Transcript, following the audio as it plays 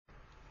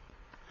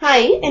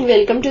Hi and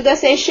welcome to the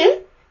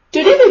session.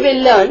 Today we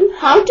will learn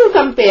how to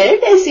compare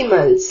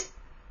decimals.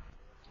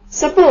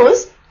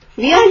 Suppose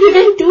we are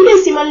given two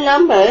decimal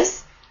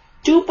numbers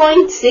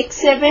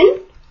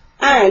 2.67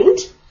 and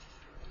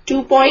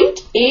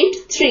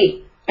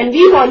 2.83 and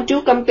we want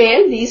to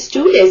compare these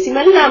two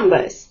decimal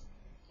numbers.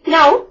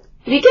 Now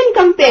we can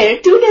compare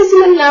two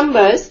decimal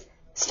numbers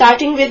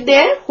starting with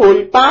their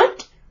whole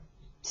part.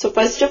 So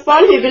first of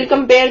all we will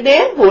compare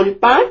their whole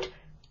part.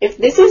 If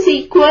this is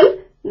equal,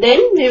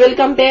 then we will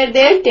compare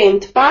their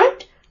tenth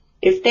part.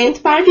 If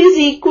tenth part is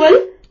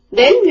equal,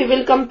 then we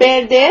will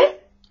compare their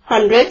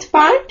hundredth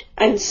part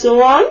and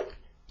so on.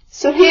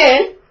 So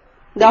here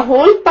the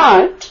whole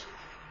part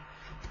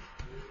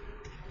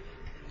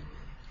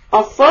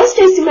of first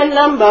decimal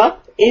number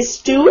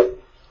is 2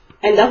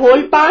 and the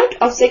whole part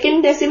of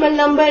second decimal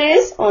number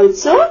is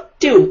also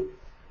 2.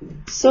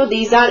 So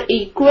these are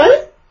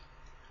equal.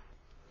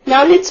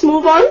 Now let's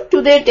move on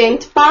to their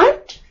tenth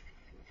part.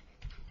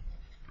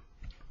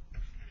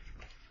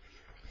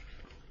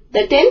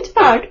 The tenth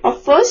part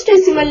of first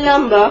decimal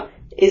number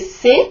is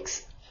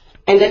 6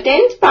 and the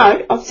tenth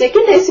part of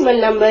second decimal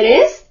number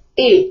is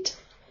 8.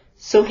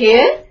 So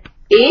here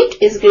 8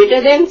 is greater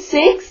than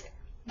 6.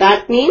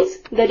 That means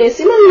the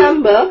decimal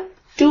number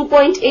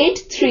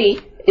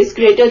 2.83 is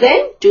greater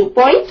than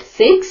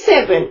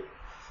 2.67.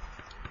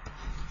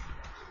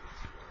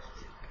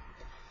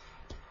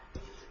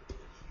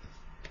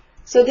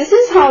 So this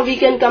is how we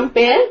can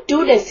compare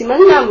two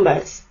decimal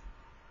numbers.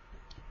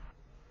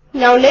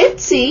 Now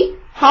let's see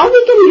how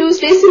we can use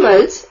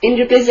decimals in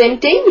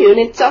representing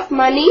units of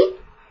money.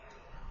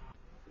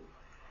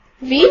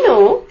 We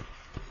know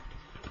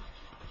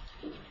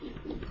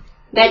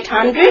that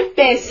 100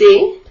 paise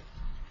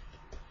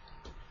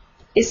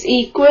is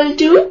equal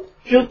to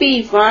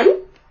rupee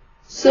 1.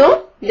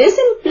 So this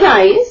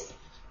implies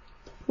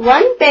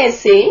 1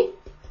 paise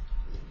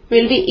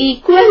will be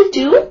equal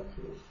to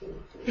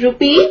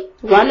rupee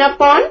 1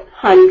 upon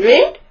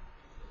 100,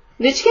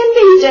 which can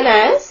be written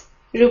as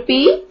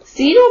rupee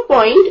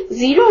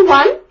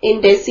 0.01 in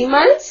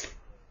decimals.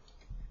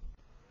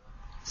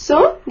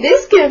 So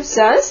this gives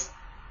us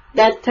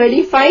that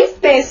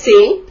 35 paise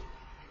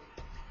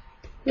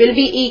will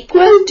be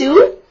equal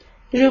to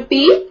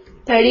rupee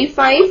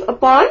 35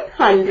 upon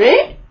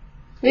 100,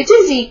 which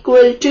is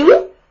equal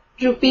to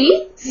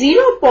rupee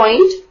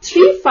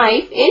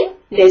 0.35 in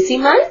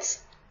decimals.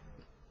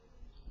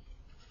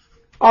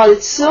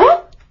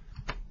 Also,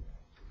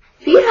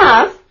 we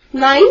have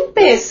 9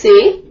 paise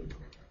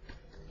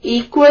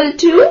equal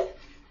to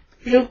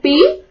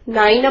rupee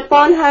 9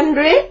 upon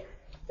 100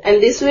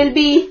 and this will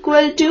be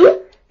equal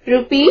to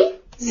rupee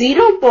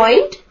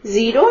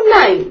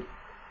 0.09.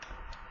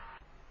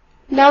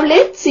 Now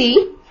let's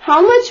see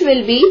how much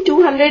will be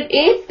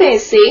 208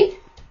 paise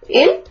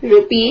in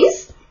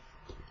rupees.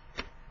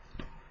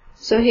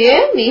 So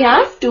here we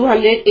have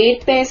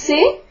 208 paise.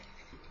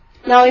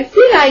 Now if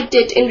we write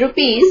it in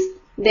rupees,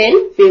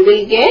 then we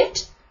will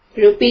get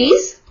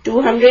rupees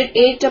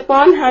 208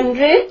 upon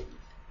 100.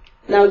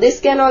 Now this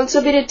can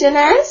also be written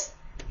as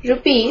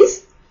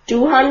rupees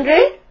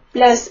 200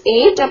 plus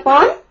 8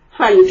 upon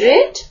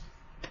 100.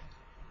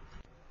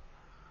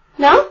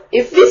 Now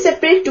if we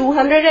separate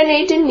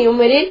 208 in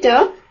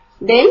numerator,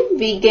 then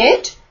we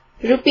get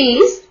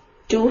rupees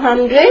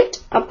 200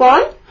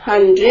 upon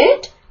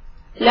 100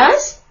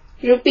 plus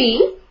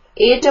rupee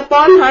 8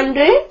 upon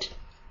 100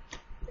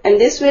 and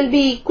this will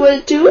be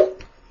equal to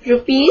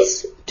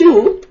rupees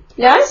 2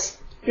 plus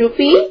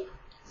rupee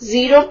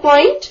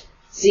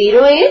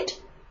 0.08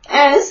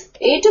 as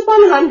 8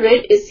 upon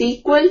 100 is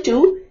equal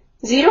to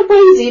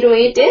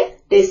 0.08 in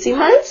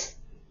decimals.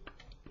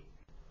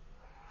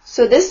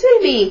 So this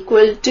will be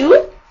equal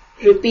to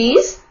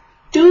rupees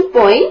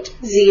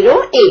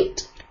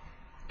 2.08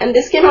 and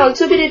this can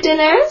also be written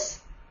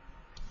as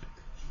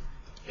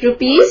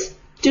rupees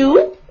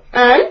 2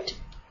 and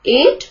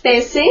 8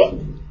 paise,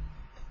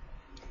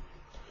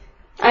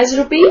 as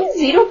rupees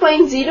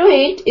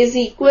 0.08 is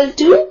equal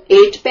to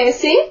 8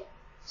 paise.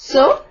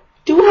 So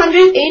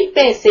 208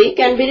 paise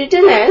can be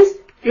written as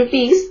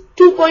rupees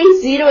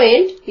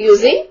 2.08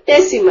 using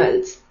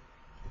decimals.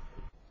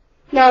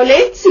 Now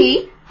let's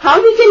see how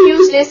we can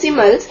use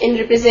decimals in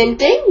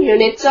representing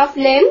units of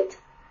length.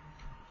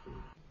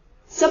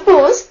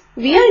 Suppose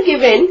we are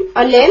given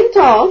a length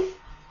of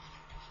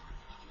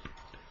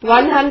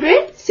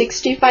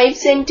 165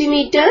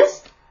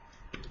 centimeters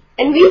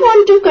and we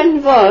want to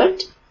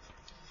convert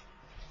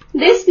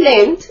this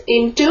length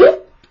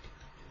into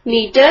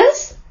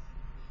meters.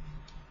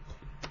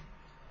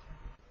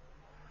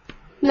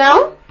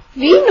 Now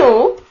we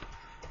know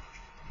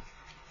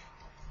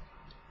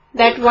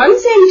that 1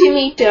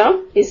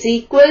 centimeter is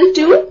equal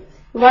to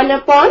 1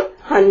 upon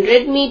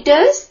 100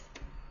 meters,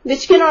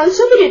 which can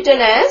also be written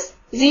as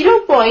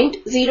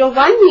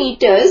 0.01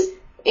 meters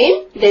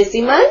in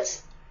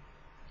decimals.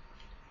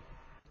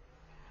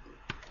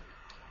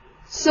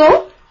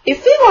 So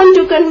if we want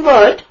to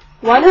convert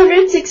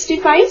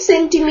 165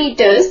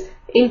 centimeters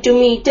into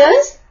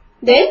meters,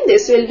 then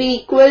this will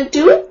be equal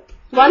to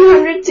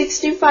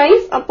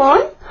 165 upon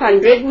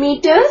 100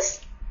 meters.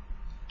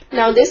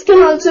 Now this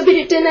can also be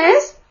written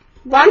as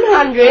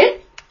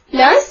 100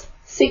 plus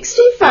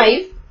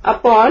 65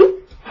 upon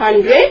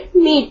 100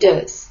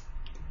 meters.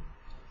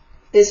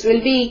 This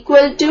will be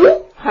equal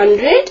to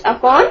 100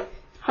 upon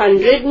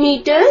 100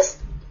 meters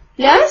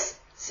plus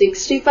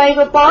 65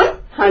 upon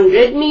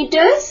 100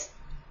 meters.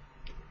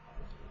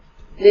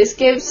 This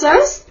gives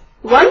us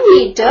 1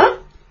 meter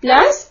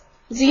plus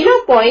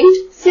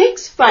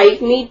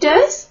 0.65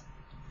 meters.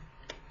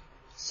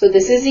 So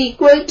this is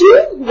equal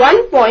to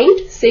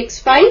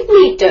 1.65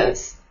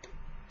 meters.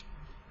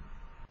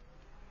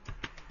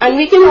 And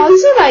we can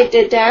also write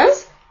it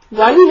as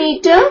 1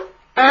 meter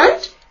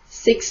and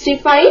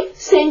 65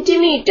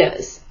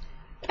 centimeters,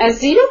 as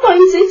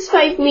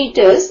 0.65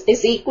 meters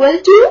is equal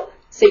to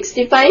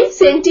 65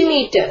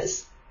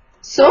 centimeters.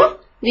 So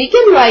we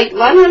can write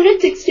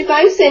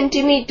 165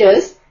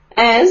 centimeters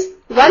as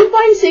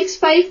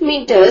 1.65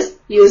 meters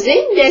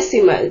using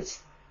decimals.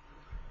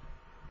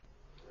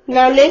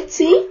 Now let's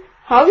see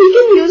how we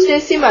can use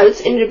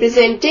decimals in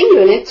representing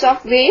units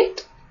of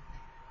weight.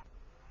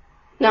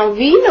 Now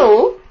we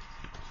know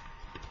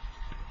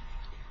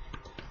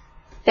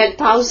that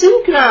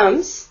 1000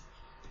 grams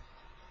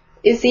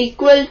is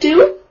equal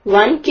to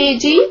 1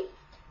 kg.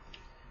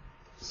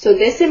 So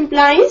this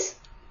implies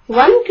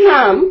 1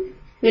 gram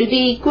will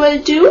be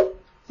equal to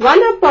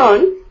 1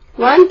 upon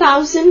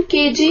 1000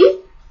 kg,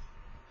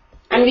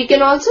 and we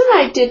can also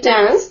write it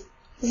as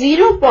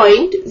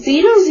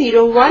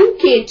 0.001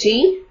 kg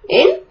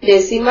in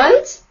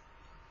decimals.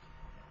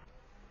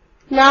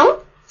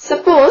 Now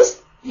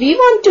suppose we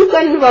want to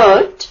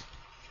convert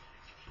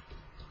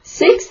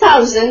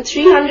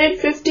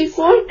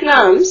 6354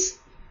 grams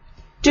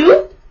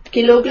to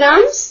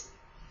kilograms.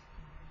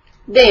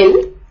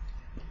 Then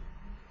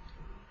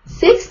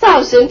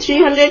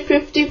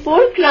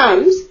 6354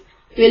 grams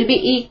will be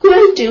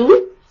equal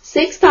to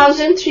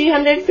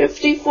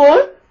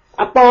 6354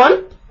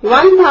 upon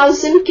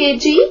 1000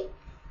 kg,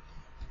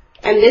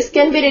 and this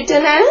can be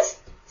written as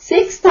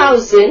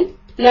 6000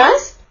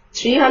 plus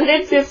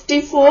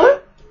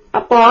 354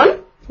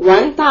 upon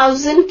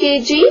 1000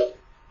 kg.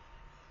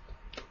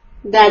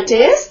 That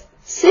is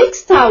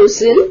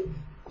 6000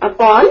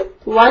 upon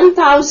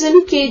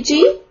 1000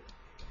 kg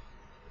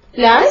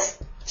plus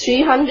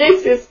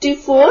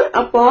 354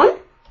 upon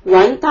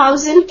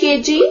 1000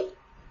 kg.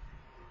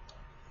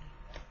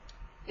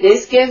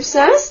 This gives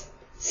us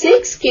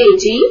 6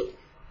 kg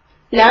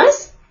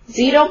plus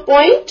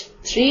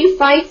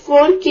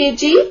 0.354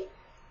 kg,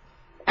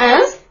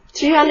 as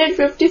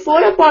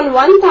 354 upon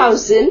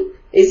 1000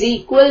 is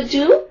equal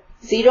to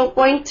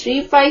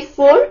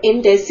 0.354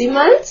 in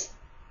decimals.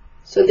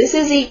 So this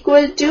is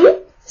equal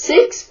to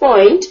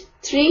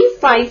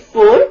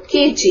 6.354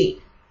 kg,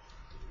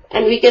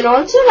 and we can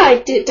also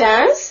write it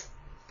as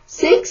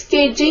 6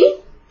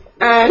 kg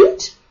and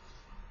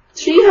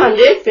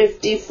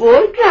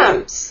 354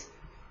 grams.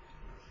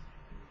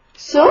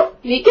 So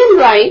we can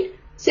write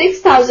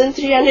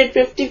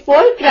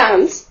 6354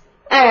 grams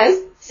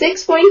as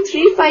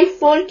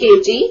 6.354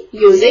 kg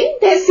using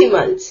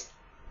decimals.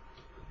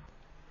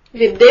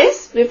 With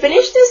this, we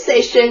finish this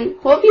session.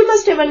 Hope you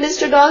must have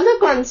understood all the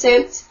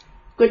concepts.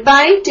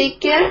 Goodbye, take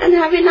care and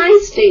have a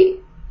nice day.